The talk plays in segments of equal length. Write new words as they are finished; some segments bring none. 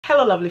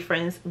Hello lovely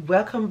friends,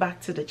 welcome back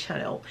to the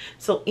channel.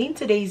 So in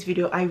today's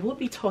video I will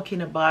be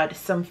talking about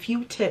some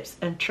few tips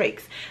and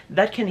tricks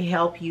that can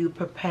help you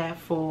prepare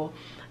for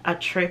a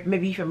trip.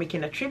 Maybe if you're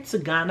making a trip to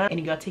Ghana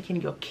and you're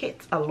taking your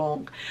kids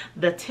along,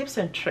 the tips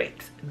and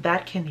tricks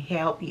that can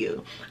help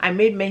you. I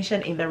made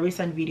mention in the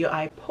recent video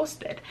I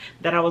posted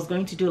that I was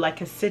going to do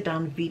like a sit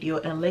down video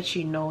and let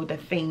you know the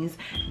things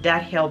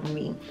that helped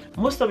me.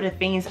 Most of the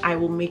things I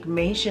will make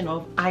mention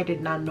of, I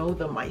did not know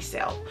them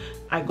myself.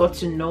 I got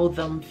to know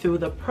them through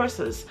the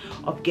process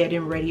of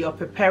getting ready or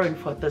preparing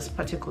for this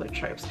particular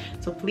trips.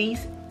 So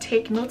please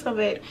take note of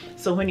it,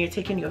 so when you're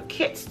taking your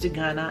kids to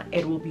Ghana,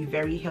 it will be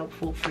very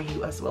helpful for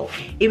you as well.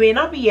 It may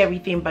not be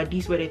everything, but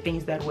these were the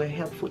things that were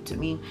helpful to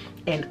me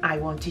and I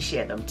want to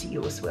share them to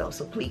you as well.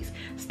 So please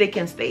stick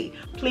and stay.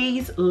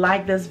 Please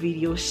like this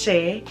video,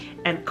 share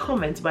and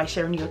comment by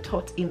sharing your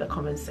thoughts in the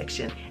comment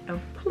section, and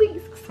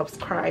please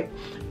subscribe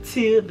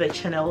to the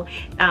channel.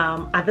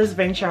 At this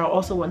venture I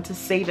also want to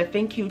say that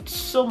thank you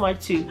so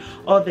much to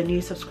all the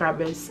new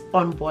subscribers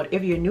on board.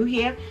 If you're new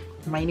here,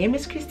 my name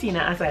is Christina,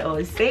 as I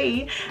always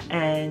say,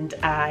 and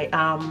I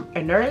am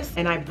a nurse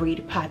and I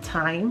breed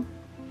part-time.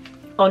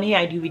 On here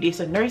I do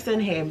videos on nursing,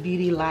 hair and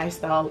beauty,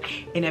 lifestyle,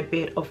 and a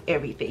bit of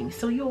everything.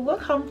 So you're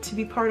welcome to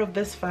be part of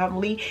this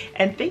family,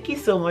 and thank you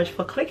so much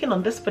for clicking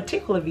on this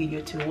particular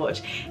video to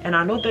watch. And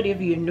I know that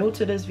if you're new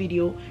to this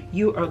video,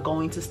 you are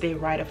going to stay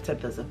right after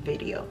this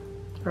video,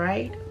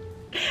 right?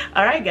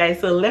 All right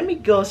guys, so let me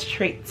go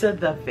straight to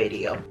the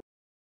video.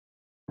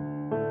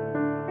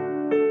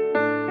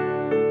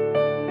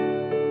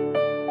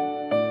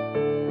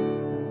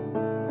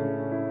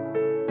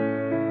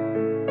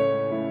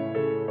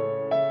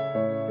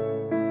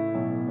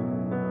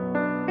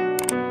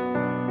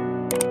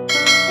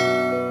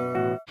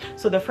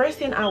 So the first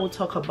thing I will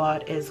talk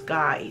about is,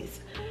 guys,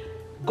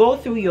 go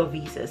through your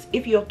visas.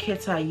 If your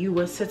kids are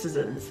US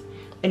citizens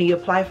and you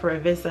apply for a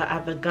visa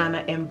at the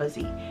Ghana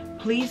embassy,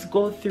 please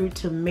go through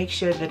to make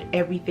sure that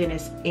everything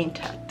is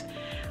intact.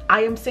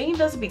 I am saying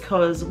this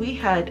because we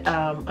had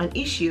an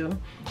issue,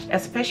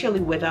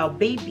 especially with our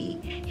baby.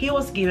 He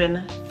was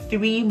given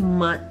 3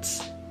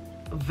 months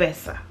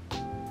visa.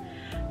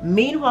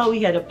 Meanwhile,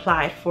 we had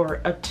applied for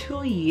a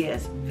 2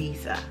 years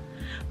visa,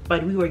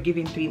 but we were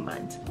given 3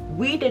 months.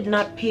 We did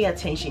not pay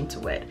attention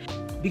to it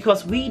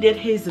because we did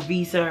his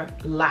visa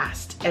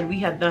last and we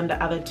had done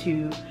the other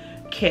 2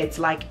 kids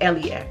like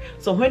earlier.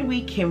 So when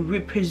we came, we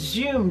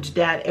presumed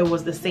that it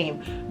was the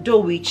same, though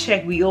we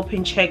checked, we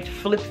open checked,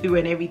 flipped through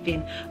and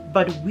everything,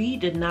 but we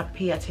did not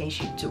pay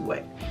attention to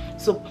it.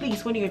 So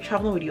please, when you're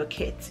traveling with your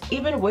kids,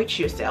 even with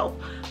yourself,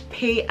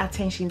 pay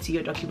attention to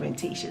your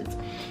documentations.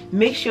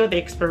 Make sure the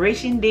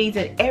expiration dates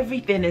and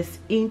everything is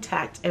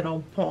intact and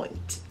on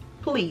point,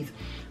 please.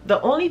 The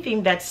only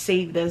thing that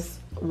saved us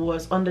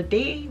was on the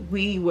day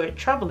we were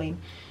traveling,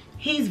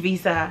 his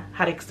visa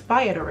had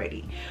expired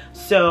already.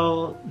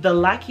 So the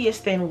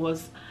luckiest thing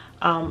was,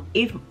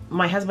 if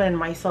my husband and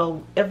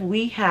myself, if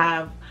we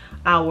have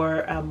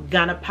our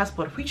Ghana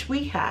passport, which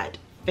we had,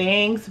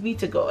 thanks be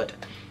to God,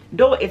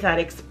 though it had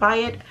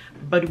expired,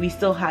 but we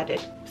still had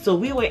it. So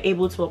we were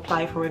able to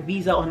apply for a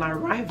visa on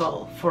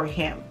arrival for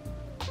him.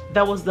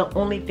 That was the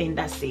only thing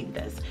that saved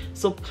us.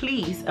 So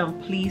please,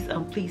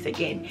 please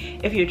again,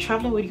 if you're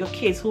traveling with your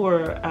kids who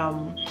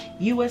are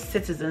US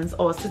citizens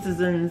or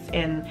citizens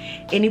in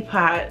any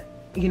part,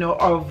 you know,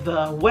 of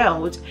the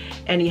world,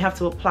 and you have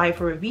to apply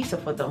for a visa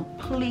for them,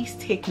 please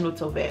take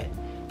note of it.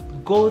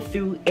 Go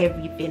through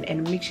everything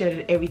and make sure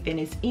that everything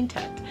is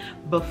intact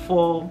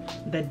before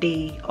the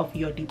day of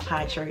your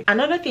departure.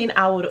 Another thing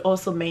I would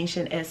also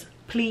mention is,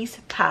 please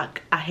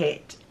pack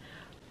ahead.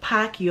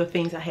 Pack your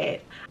things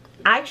ahead.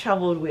 I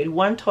traveled with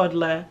 1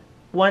 toddler,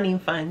 1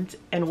 infant,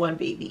 and 1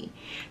 baby.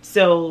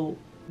 So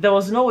there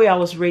was no way I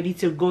was ready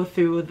to go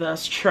through the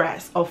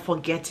stress of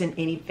forgetting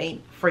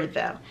anything for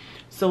them.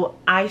 So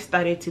I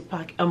started to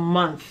pack a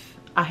month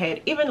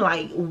ahead, even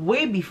like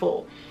way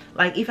before.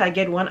 Like if I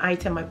get one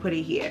item, I put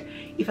it here.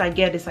 If I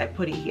get this, I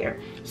put it here.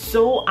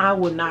 So I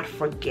will not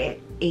forget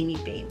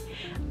anything.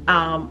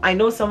 I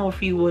know some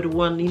of you would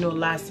want, you know,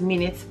 last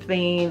minute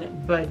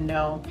thing, but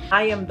no,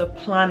 I am the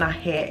plan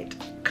ahead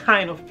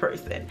kind of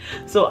person.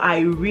 So I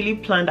really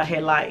planned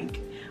ahead, like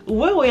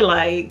we're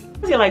like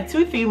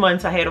 2-3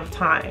 months ahead of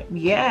time.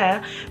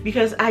 Yeah,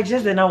 because I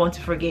just did not want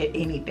to forget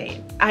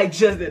anything. I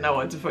just did not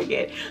want to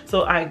forget.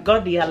 So I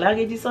got the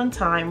luggages on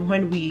time.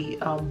 When we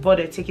bought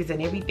the tickets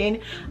and everything,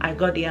 I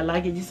got the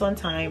luggages on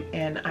time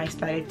and I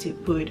started to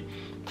put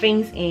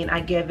things in. I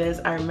get this,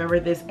 I remember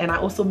this, and I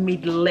also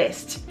made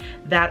lists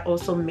that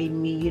also made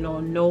me, you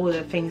know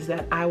the things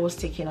that I was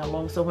taking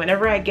along. So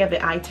whenever I get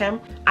the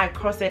item, I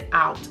cross it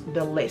out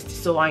the list,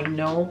 so I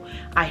know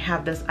I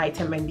have this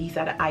item and these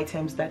are the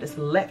items that is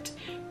left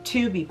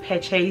to be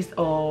purchased,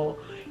 or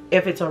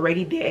if it's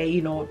already there,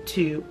 you know,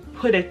 to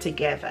put it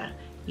together.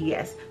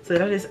 Yes, so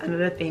that is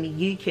another thing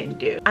you can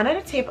do.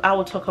 Another tip I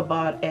will talk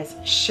about is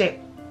ship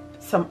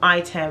some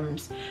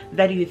items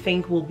that you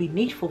think will be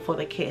needful for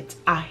the kids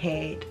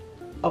ahead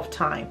of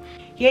time.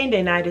 Here in the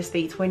United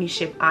States, when you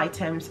ship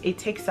items, it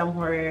takes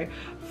somewhere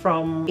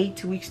from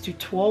 8 weeks to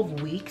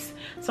 12 weeks.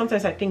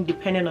 Sometimes I think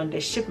depending on the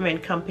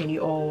shipment company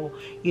or,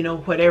 you know,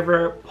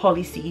 whatever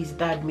policies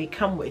that may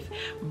come with.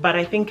 But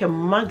I think a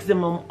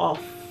maximum of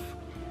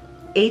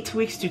 8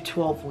 weeks to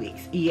 12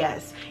 weeks,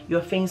 yes,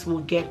 your things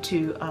will get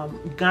to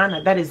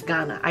Ghana. That is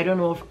Ghana. I don't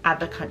know of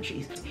other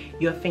countries.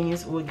 Your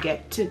things will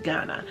get to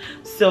Ghana.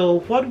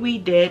 So what we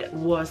did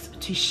was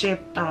to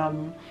ship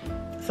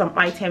some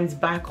items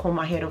back home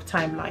ahead of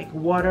time, like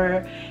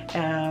water,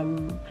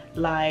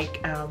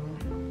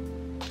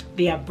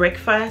 their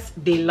breakfast.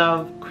 They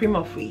love cream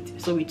of wheat,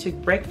 so we took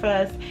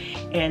breakfast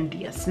and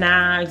their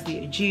snacks,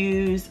 their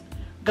juice.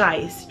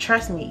 Guys,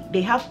 trust me,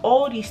 they have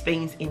all these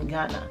things in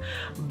Ghana,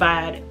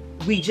 but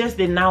we just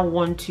did not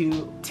want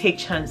to take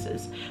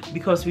chances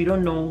because we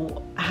don't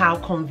know how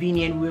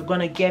convenient we're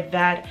gonna get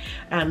that,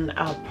 and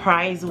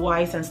price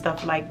wise and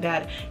stuff like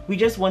that. We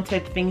just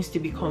wanted things to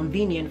be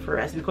convenient for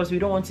us because we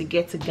don't want to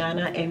get to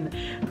Ghana and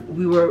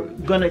we were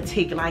gonna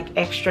take like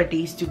extra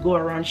days to go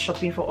around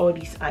shopping for all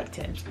these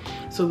items.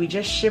 So we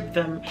just shipped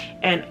them,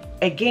 and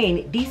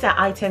again, these are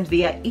items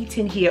they are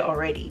eating here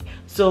already,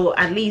 so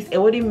at least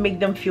it wouldn't make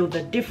them feel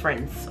the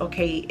difference.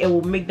 Okay, it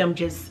will make them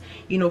just,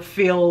 you know,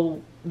 feel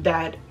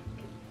that,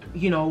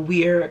 you know,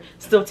 we're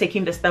still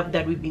taking the stuff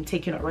that we've been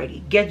taking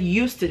already, get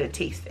used to the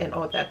taste and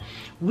all that.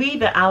 We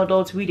the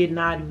adults, we did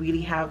not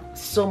really have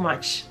so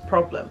much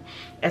problem,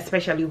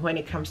 especially when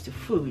it comes to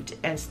food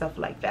and stuff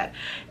like that.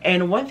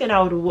 And one thing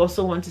I would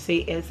also want to say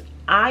is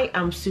I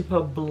am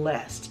super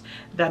blessed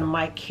that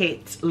my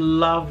kids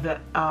love the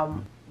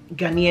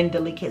Ghanaian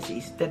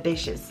delicacies, the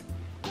dishes.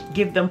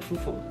 Give them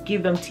fufu,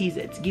 give them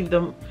teasets, give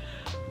them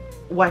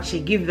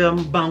wache, give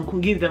them banku,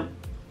 give them,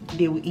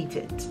 they will eat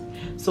it.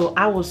 So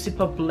I was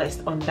super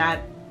blessed on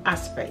that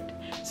aspect.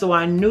 So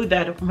I knew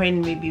that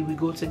when maybe we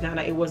go to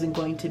Ghana, it wasn't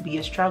going to be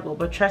a struggle.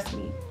 But trust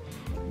me,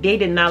 they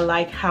did not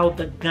like how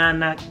the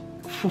Ghana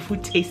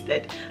fufu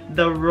tasted,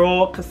 the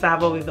raw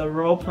cassava with the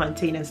raw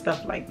plantain and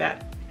stuff like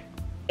that.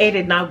 It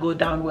did not go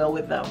down well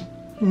with them,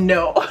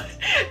 no.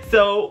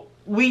 So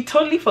we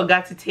totally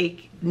forgot to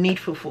take neat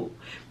fufu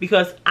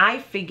because I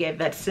figured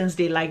that since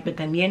they like the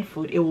Ghanaian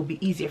food, it will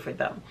be easier for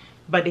them.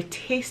 But the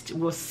taste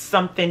was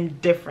something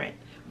different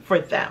for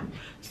them.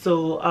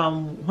 So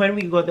when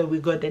we got there, we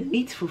got the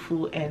neat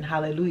fufu, and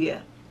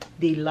hallelujah,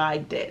 they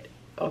liked it.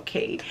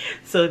 Okay,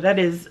 so that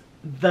is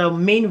the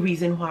main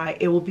reason why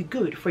it will be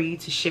good for you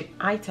to ship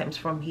items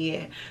from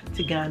here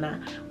to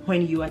Ghana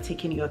when you are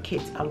taking your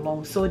kids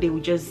along, so they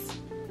will just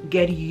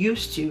get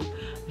used to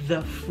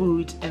the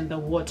food and the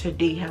water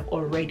they have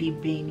already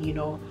been, you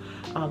know,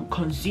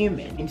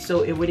 consuming, and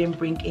so it wouldn't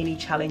bring any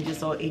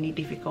challenges or any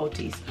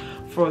difficulties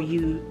for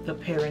you, the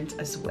parents,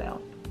 as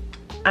well.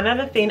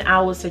 Another thing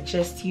I would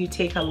suggest you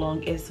take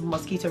along is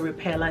mosquito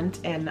repellent,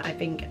 and I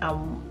think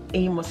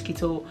any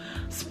mosquito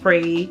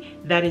spray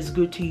that is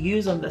good to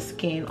use on the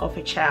skin of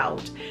a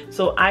child.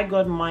 So I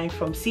got mine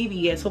from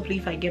CVS. Hopefully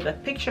if I get a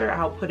picture,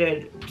 I'll put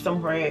it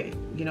somewhere,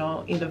 you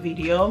know, in the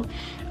video.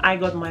 I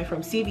got mine from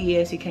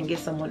CVS. You can get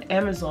some on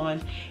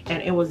Amazon,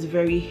 and it was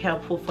very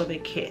helpful for the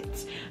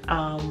kids.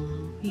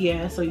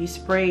 Yeah, so you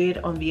spray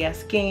it on their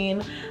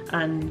skin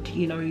and,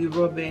 you know, you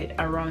rub it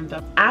around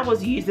them. I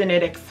was using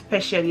it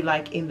especially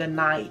like in the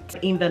night.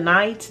 In the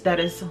night, that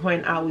is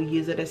when I will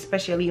use it,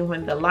 especially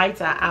when the lights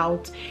are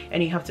out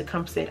and you have to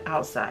come sit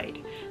outside.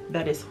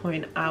 That is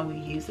when I will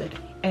use it,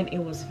 and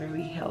it was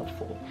very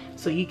helpful.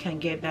 So you can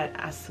get that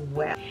as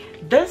well.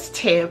 This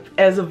tip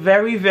is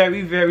very,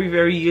 very, very,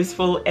 very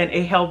useful, and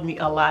it helped me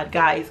a lot,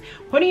 guys.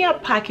 When you are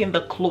packing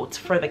the clothes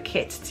for the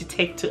kids to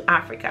take to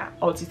Africa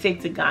or to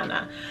take to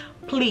Ghana,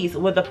 please,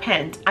 with the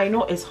pants, I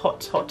know it's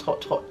hot,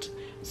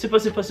 super,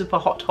 super, super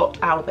hot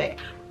out there,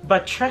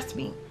 but trust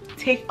me,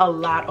 take a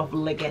lot of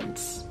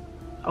leggings.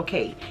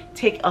 Okay,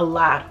 take a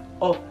lot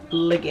of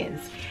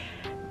leggings.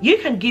 You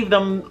can give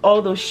them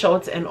all those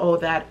shorts and all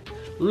that.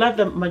 Let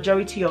the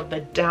majority of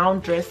the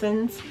down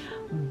dressings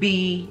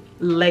be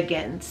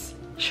leggings.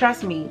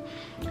 Trust me,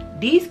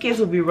 these kids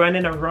will be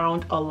running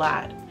around a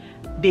lot.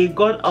 They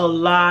got a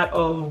lot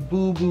of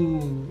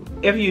boo-boo.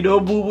 If you know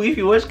boo-boo, if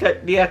you watch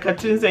their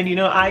cartoons and you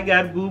know I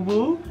got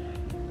boo-boo,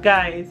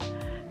 guys,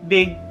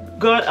 they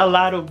got a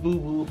lot of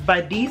boo-boo,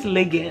 but these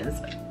leggings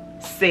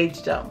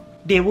saved them.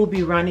 They will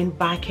be running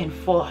back and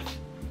forth,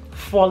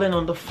 falling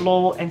on the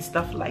floor and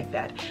stuff like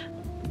that.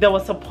 There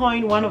was a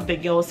point one of the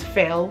girls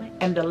fell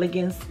and the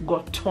leggings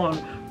got torn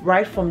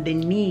right from the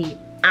knee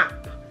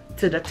up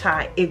to the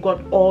thigh. It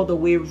got all the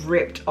way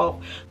ripped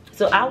off.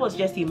 So I was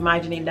just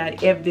imagining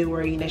that if they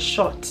were in a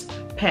short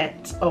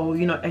pant or,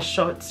 you know, a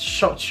short,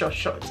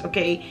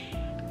 okay,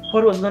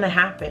 what was gonna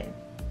happen?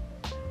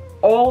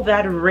 All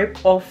that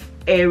rip off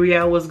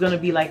area was gonna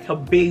be like a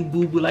big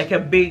boo-boo, like a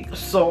big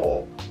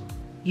sore,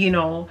 you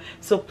know.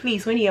 So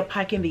please, when you're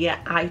packing the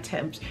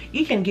items,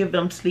 you can give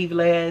them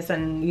sleeveless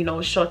and, you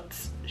know, short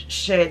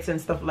shirts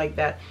and stuff like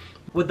that.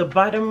 With the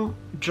bottom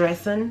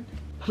dressing,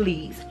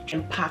 please,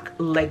 and pack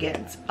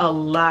leggings, a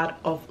lot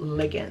of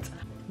leggings,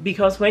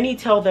 because when you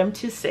tell them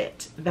to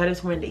sit, that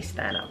is when they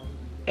stand up.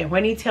 And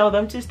when you tell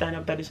them to stand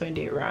up, that is when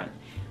they run.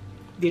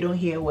 They don't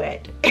hear a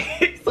word.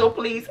 So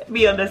please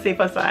be on the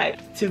safer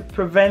side to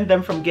prevent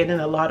them from getting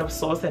a lot of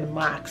sores and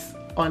marks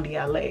on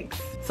their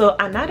legs. So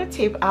another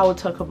tip I will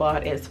talk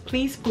about is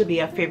please put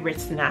their favorite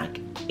snack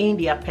in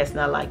their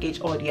personal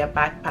luggage or their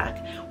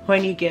backpack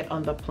when you get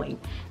on the plane,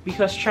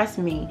 because trust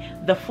me,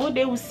 the food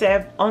they will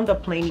serve on the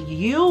plane,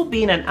 you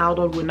being an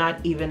adult will not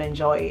even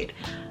enjoy it.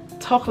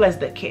 Talk less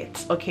the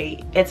kids,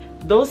 okay? It's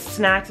those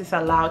snacks is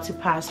allowed to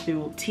pass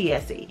through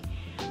TSA.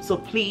 So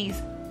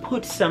please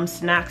put some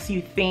snacks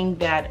you think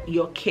that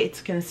your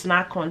kids can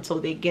snack on till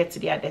they get to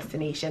their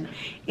destination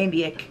in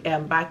their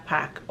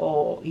backpack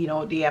or, you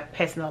know, their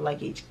personal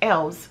luggage.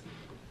 Else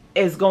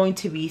is going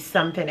to be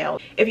something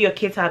else. If your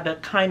kids are the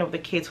kind of the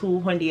kids who,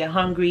 when they are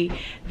hungry,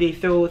 they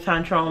throw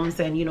tantrums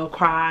and, you know,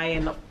 cry,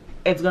 and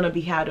it's gonna be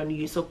hard on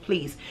you. So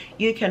please,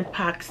 you can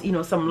pack, you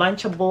know, some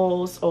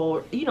Lunchables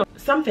or, you know,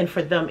 something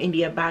for them in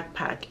their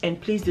backpack. And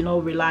please do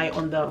not rely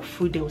on the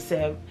food they'll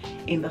serve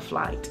in the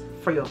flight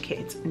for your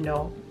kids.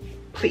 No,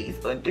 please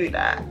don't do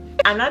that.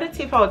 Another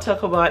tip I'll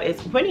talk about is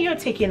when you're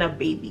taking a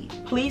baby,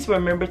 please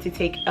remember to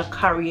take a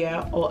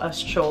carrier or a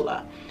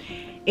stroller.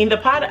 In the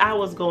part I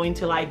was going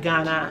to, like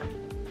Ghana,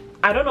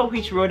 I don't know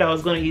which road I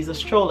was going to use a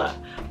stroller,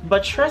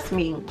 but trust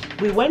me,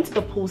 we went to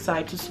the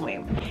poolside to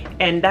swim,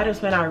 and that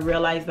is when I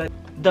realized that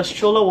the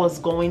stroller was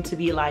going to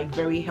be like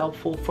very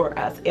helpful for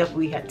us if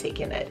we had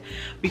taken it.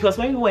 Because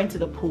when we went to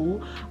the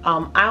pool,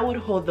 I would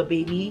hold the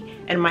baby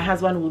and my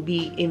husband would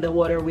be in the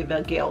water with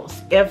the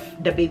girls if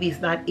the baby is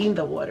not in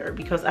the water,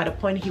 because at a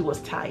point he was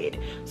tired,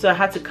 so I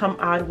had to come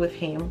out with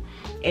him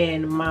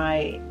and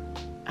my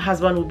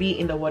husband will be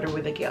in the water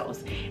with the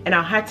girls, and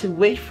I had to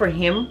wait for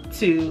him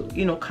to,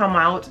 you know, come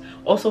out,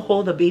 also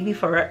hold the baby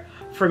for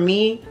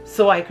me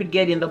so I could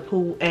get in the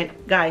pool. And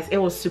guys, it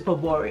was super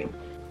boring.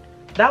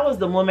 That was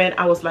the moment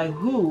I was like,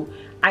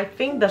 I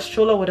think the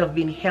stroller would have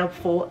been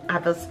helpful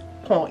at this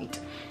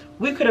point.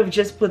 We could have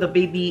just put the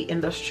baby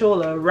in the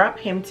stroller, wrap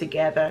him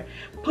together,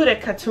 put the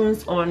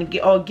cartoons on,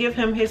 or give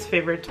him his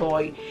favorite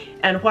toy,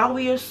 and while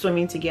we are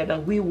swimming together,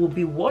 we will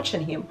be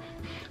watching him.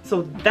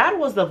 So that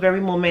was the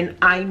very moment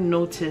I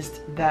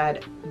noticed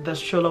that the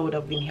stroller would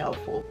have been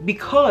helpful,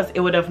 because it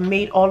would have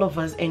made all of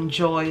us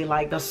enjoy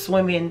like the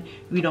swimming,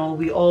 you know,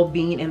 we all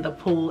being in the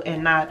pool,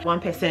 and not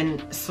one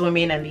person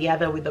swimming and the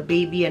other with the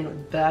baby,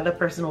 and the other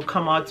person will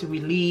come out to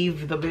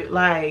relieve the baby.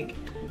 Like,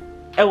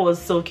 it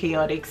was so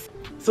chaotic.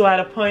 So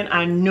at a point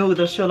I knew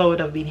the stroller would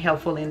have been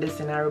helpful in this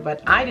scenario,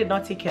 but I did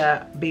not take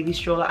a baby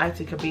stroller, I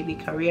took a baby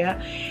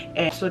carrier.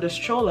 And so the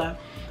stroller,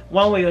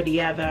 one way or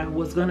the other,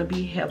 was going to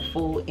be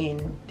helpful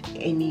in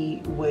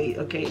any way,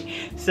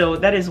 okay? So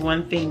that is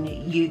one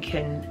thing you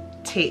can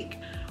take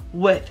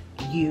with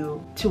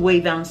you to weigh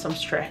down some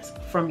stress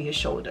from your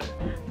shoulder.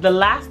 The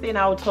last thing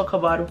I will talk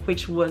about,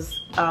 which was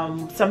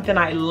something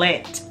I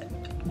learned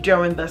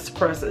during this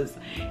process,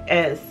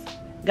 is,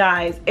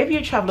 guys, if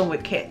you're traveling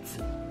with kids,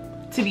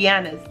 to be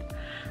honest,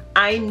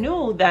 I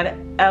knew that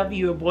if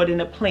you were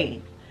boarding a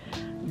plane,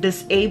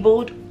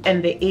 disabled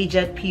and the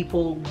aged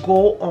people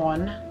go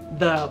on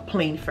the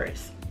plane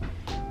first.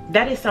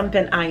 That is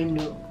something I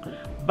knew,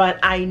 but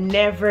I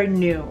never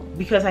knew,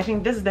 because I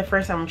think this is the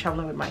first time I'm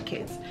traveling with my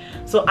kids,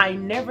 so I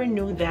never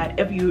knew that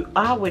if you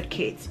are with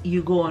kids,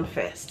 you go on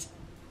first.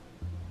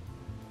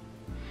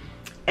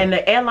 And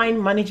the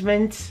airline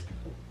management,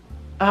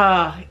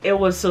 it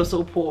was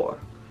so poor.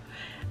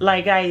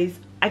 Like, guys,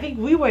 I think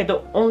we were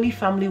the only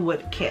family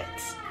with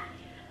kids,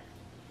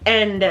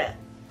 and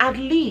at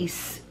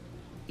least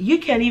you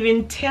can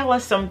even tell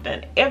us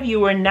something if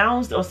you were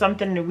announced or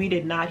something and we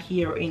did not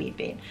hear or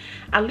anything.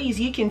 At least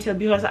you can tell,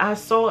 because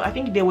I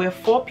think there were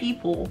 4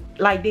 people,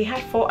 like they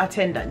had 4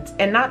 attendants,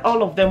 and not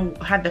all of them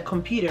had the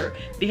computer.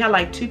 They had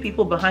like 2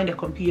 people behind the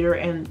computer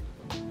and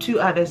 2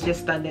 others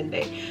just standing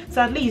there.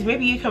 So at least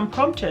maybe you can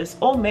prompt us,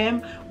 oh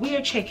ma'am, we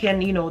are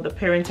checking, you know, the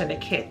parents and the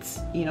kids,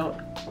 you know,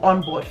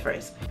 on board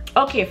first.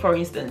 Okay, for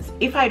instance,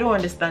 if I don't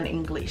understand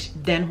English,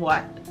 then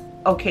what?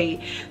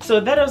 Okay, so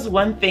that was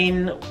one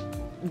thing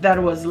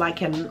that was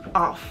like an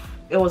off.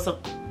 It was a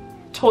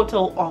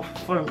total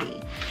off for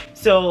me.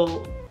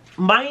 So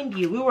mind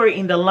you, we were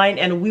in the line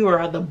and we were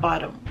at the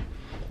bottom.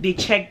 They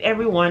checked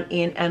everyone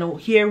in, and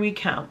here we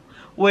come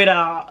with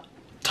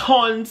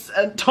tons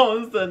and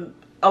tons and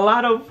a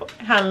lot of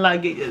hand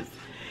luggages.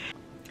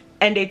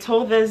 And they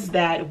told us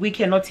that we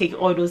cannot take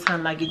all those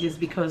hand luggages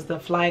because the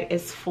flight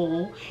is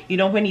full. You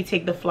know, when you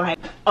take the flight,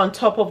 on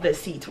top of the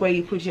seat where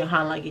you put your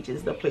hand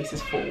luggages, the place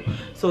is full.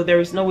 So there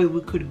is no way we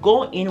could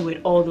go in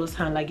with all those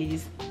hand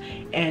luggages.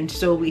 And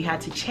so we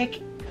had to check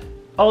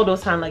all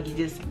those hand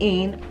luggages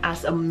in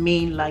as a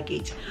main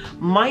luggage.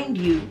 Mind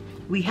you,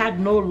 we had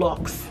no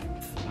locks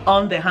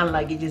on the hand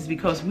luggages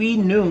because we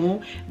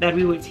knew that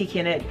we were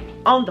taking it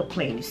on the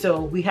plane,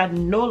 so we had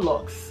no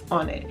locks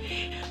on it.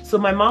 So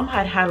my mom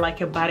had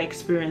like a bad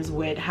experience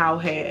with how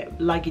her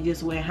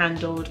luggages were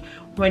handled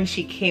when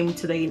she came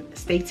to the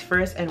States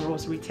first and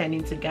was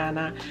returning to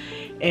Ghana,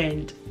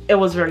 and it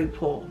was very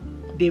poor.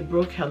 they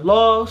broke her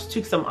laws,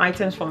 took some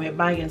items from her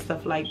bag and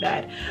stuff like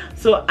that.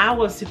 So I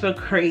was super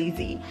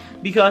crazy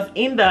because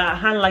in the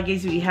hand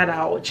luggage we had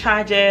our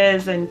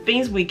chargers and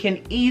things we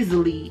can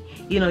easily,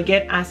 you know,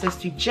 get access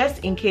to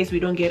just in case we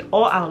don't get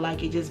all our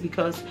luggages,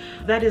 because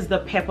that is the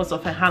purpose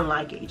of a hand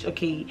luggage.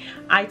 Okay,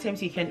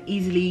 items you can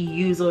easily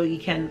use or you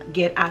can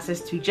get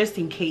access to just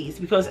in case,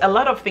 because a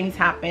lot of things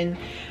happen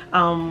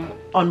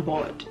on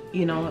board,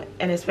 you know,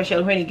 and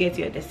especially when you get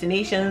to your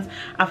destinations.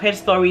 I've heard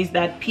stories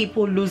that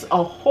people lose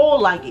a whole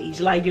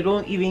luggage, like they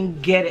don't even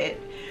get it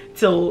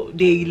till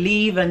they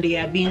leave and they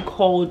are being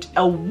called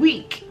a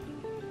week,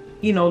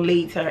 you know,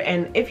 later.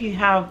 And if you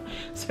have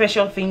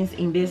special things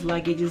in these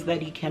luggages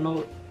that you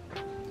cannot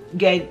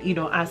get, you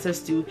know, access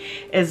to,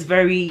 it's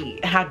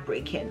very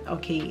heartbreaking.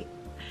 Okay,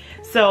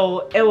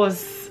 so it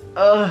was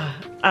I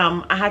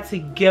had to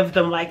give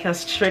them like a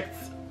strict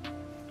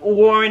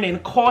warning,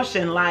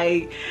 caution,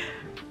 like,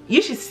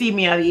 you should see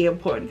me at the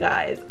airport,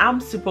 guys.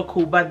 I'm super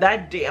cool, but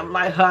that day I'm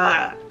like,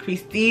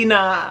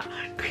 Christina,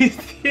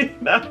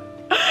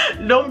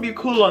 don't be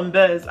cool on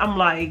this. I'm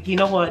like, you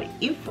know what,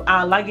 if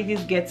our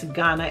luggages get to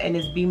Ghana and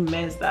it's being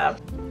messed up,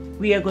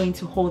 we are going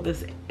to hold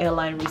this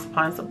airline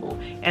responsible.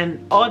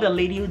 And all the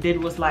lady who did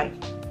was like,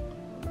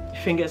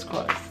 fingers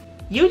crossed.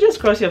 You just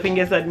cross your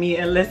fingers at me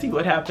and let's see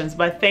what happens.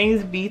 But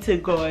thanks be to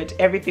God,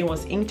 everything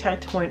was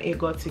intact when it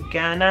got to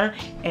Ghana,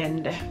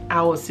 and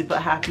I was super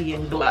happy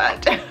and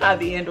glad at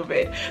the end of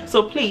it.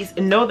 So please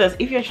know this: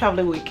 if you're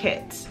traveling with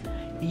kids,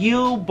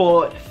 you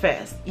board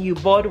first. You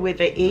board with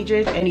the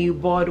aged and you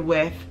board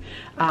with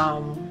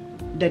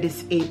the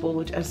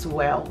disabled as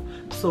well.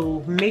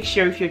 So make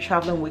sure if you're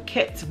traveling with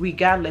kids,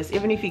 regardless,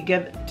 even if you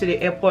get to the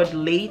airport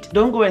late,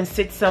 don't go and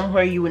sit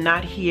somewhere you will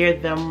not hear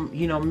them,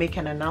 you know, make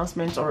an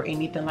announcement or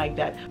anything like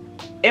that.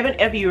 Even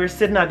if you're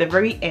sitting at the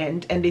very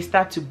end and they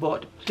start to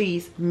board,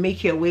 please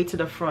make your way to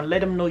the front.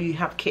 Let them know you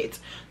have kids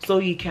so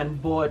you can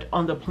board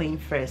on the plane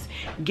first.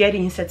 Get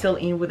in, settle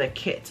in with a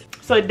kid.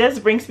 So this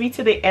brings me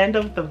to the end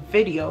of the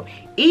video.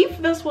 If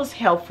this was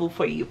helpful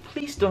for you,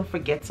 please don't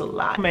forget to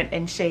like, comment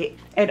and share,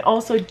 and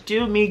also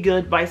do me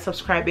good by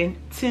subscribing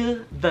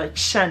to the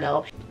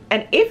channel.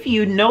 And if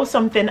you know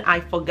something I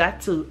forgot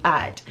to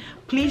add,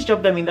 please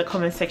drop them in the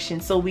comment section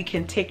so we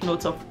can take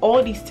note of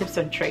all these tips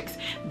and tricks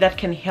that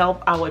can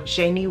help our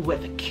journey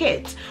with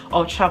kids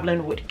or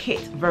traveling with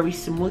kids very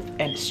smooth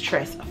and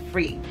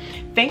stress-free.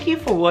 Thank you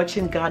for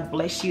watching. God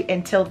bless you.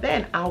 Until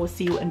then, I will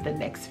see you in the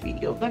next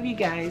video. Love you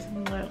guys.